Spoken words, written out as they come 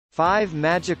5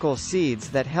 magical seeds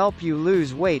that help you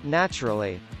lose weight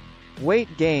naturally. Weight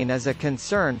gain is a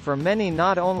concern for many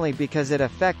not only because it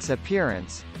affects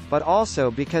appearance, but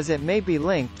also because it may be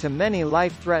linked to many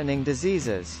life-threatening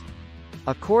diseases.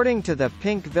 According to the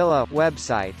Pink Villa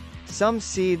website, some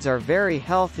seeds are very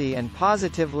healthy and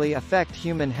positively affect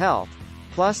human health,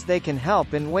 plus they can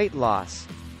help in weight loss.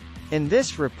 In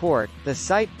this report, the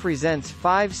site presents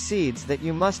 5 seeds that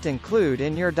you must include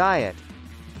in your diet.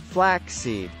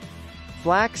 Flaxseed.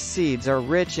 Flax seeds are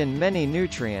rich in many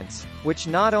nutrients, which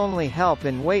not only help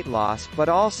in weight loss but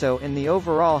also in the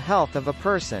overall health of a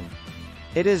person.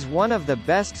 It is one of the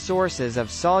best sources of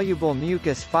soluble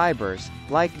mucus fibers,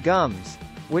 like gums,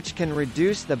 which can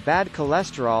reduce the bad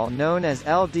cholesterol known as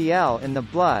LDL in the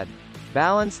blood,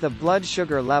 balance the blood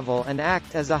sugar level and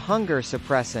act as a hunger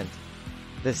suppressant.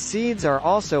 The seeds are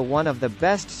also one of the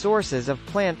best sources of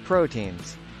plant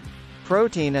proteins.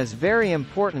 Protein is very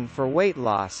important for weight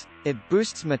loss. It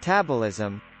boosts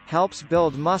metabolism, helps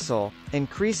build muscle,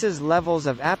 increases levels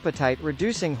of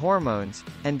appetite-reducing hormones,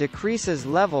 and decreases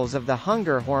levels of the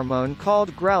hunger hormone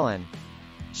called ghrelin.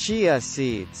 Chia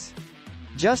seeds.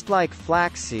 Just like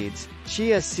flax seeds,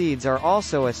 chia seeds are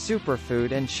also a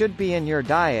superfood and should be in your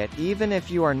diet even if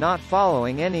you are not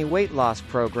following any weight loss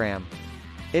program.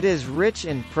 It is rich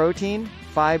in protein,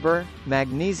 fiber,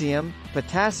 magnesium,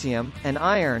 potassium, and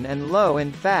iron and low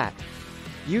in fat.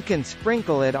 You can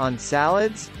sprinkle it on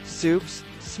salads, soups,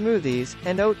 smoothies,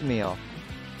 and oatmeal.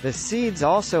 The seeds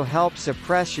also help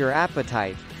suppress your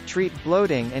appetite, treat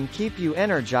bloating and keep you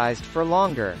energized for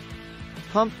longer.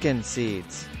 Pumpkin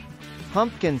seeds.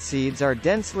 Pumpkin seeds are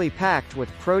densely packed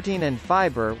with protein and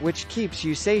fiber which keeps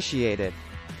you satiated.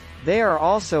 They are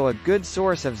also a good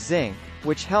source of zinc,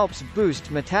 which helps boost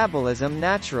metabolism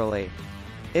naturally.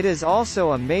 It is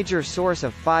also a major source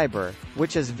of fiber,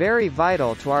 which is very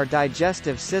vital to our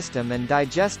digestive system and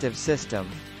digestive system,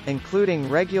 including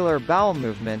regular bowel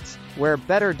movements, where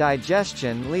better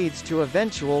digestion leads to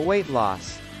eventual weight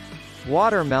loss.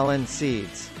 Watermelon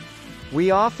seeds.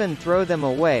 We often throw them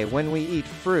away when we eat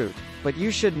fruit, but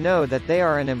you should know that they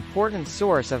are an important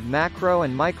source of macro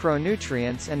and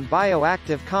micronutrients and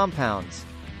bioactive compounds.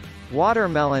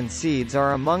 Watermelon seeds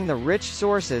are among the rich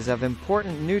sources of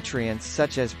important nutrients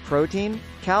such as protein,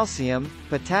 calcium,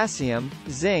 potassium,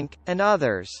 zinc, and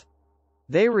others.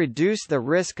 They reduce the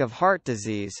risk of heart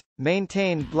disease,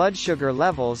 maintain blood sugar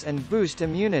levels and boost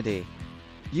immunity.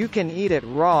 You can eat it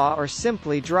raw or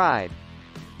simply dried.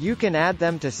 You can add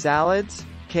them to salads,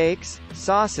 cakes,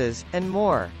 sauces, and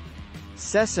more.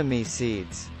 Sesame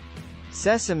seeds.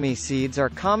 Sesame seeds are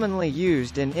commonly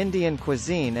used in Indian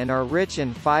cuisine and are rich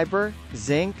in fiber,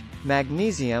 zinc,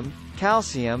 magnesium,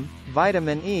 calcium,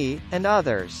 vitamin E, and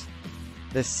others.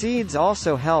 The seeds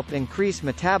also help increase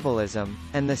metabolism,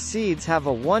 and the seeds have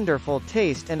a wonderful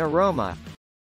taste and aroma.